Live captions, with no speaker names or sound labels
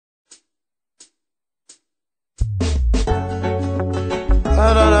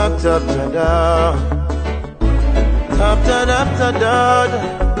ta ta ta da, ta ta da ta da,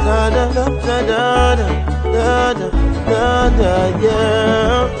 da da da da da da da da da,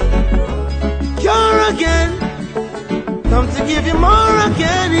 yeah. You're again, come to give you more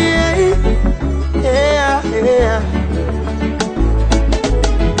again, yeah, yeah, yeah.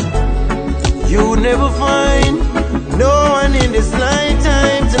 You never find no one in this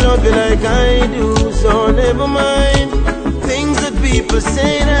lifetime to love you like I do, so never mind things that people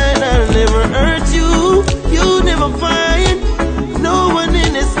say that I'll never hurt you. You never find no one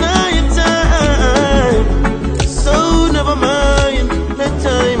in this lifetime, so never mind, let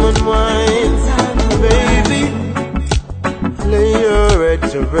time unwind. Baby, lay your head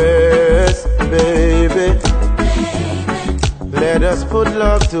to rest, baby. Let us put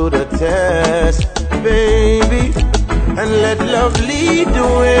love to the test, baby, and let love lead the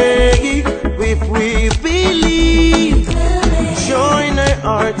way. If we believe, join our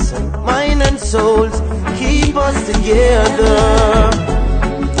hearts and mind and souls, keep us together.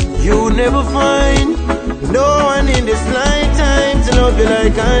 You never find no one in this lifetime to love you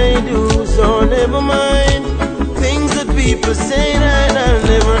like I do, so never mind things that people say that I'll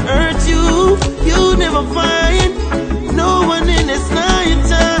never hurt you. You never find no one in this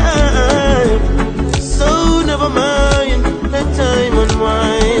lifetime, so never mind, let time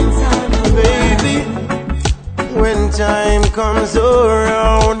unwind. Baby, when time comes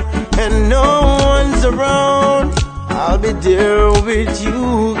around and no one's around, I'll be there with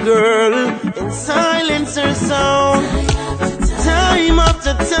you, girl, in silence or sound. Time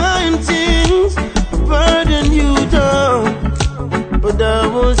after time